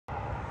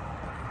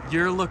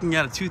You're looking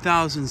at a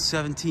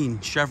 2017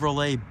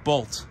 Chevrolet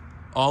Bolt,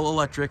 all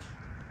electric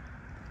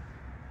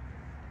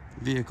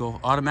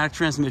vehicle, automatic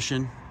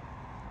transmission,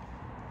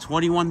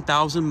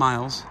 21,000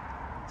 miles.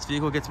 This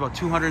vehicle gets about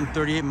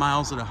 238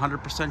 miles at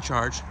 100%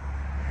 charge.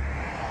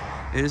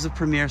 It is a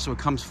Premier, so it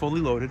comes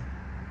fully loaded.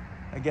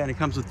 Again, it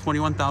comes with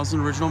 21,000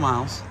 original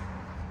miles.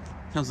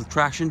 It comes with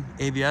traction,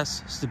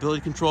 ABS,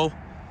 stability control,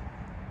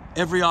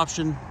 every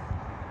option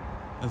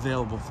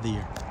available for the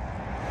year.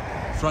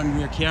 Front and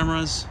rear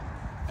cameras,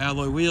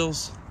 alloy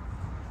wheels.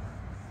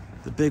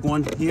 The big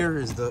one here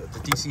is the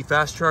DC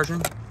fast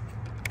charging.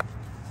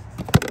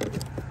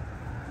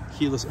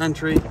 Keyless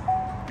entry.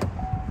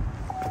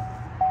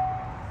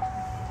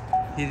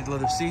 Heated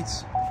leather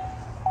seats.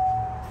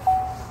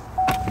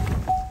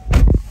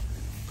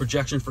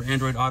 Projection for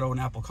Android Auto and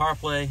Apple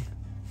CarPlay.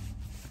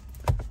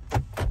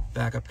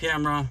 Backup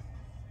camera.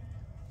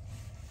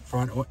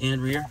 Front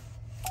and rear.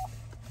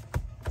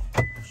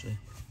 Actually.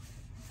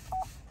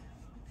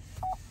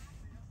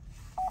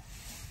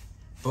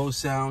 Bose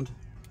sound.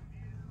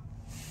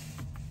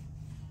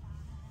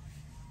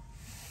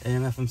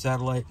 AM/FM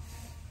satellite.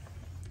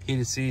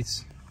 Heated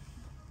seats.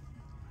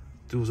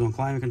 Dual zone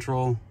climate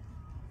control.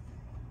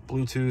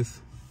 Bluetooth.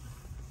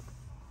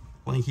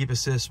 Lane keep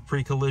assist,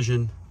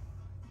 pre-collision.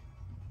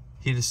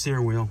 Heated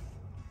steering wheel.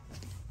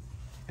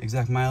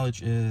 Exact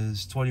mileage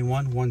is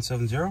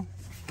 21,170.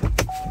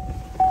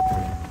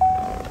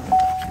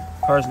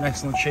 Car's in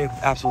excellent shape,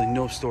 absolutely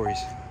no stories.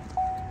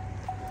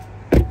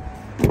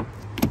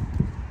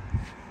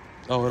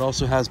 Oh, it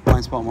also has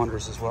blind spot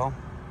monitors as well.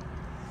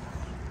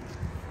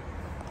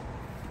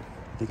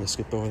 I think I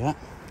skipped over that.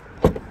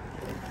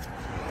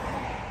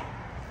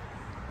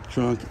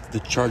 Trunk, the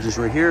charger's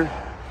right here.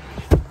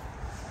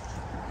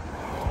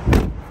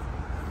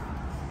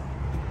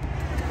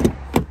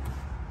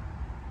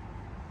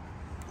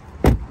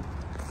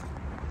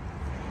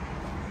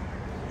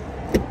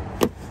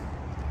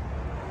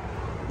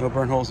 No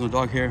burn holes, no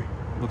dog hair.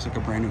 Looks like a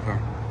brand new car.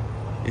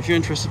 If you're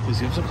interested, please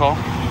give us a call.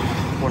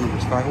 Phone number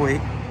is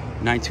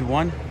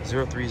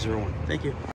 508-921-0301. Thank you.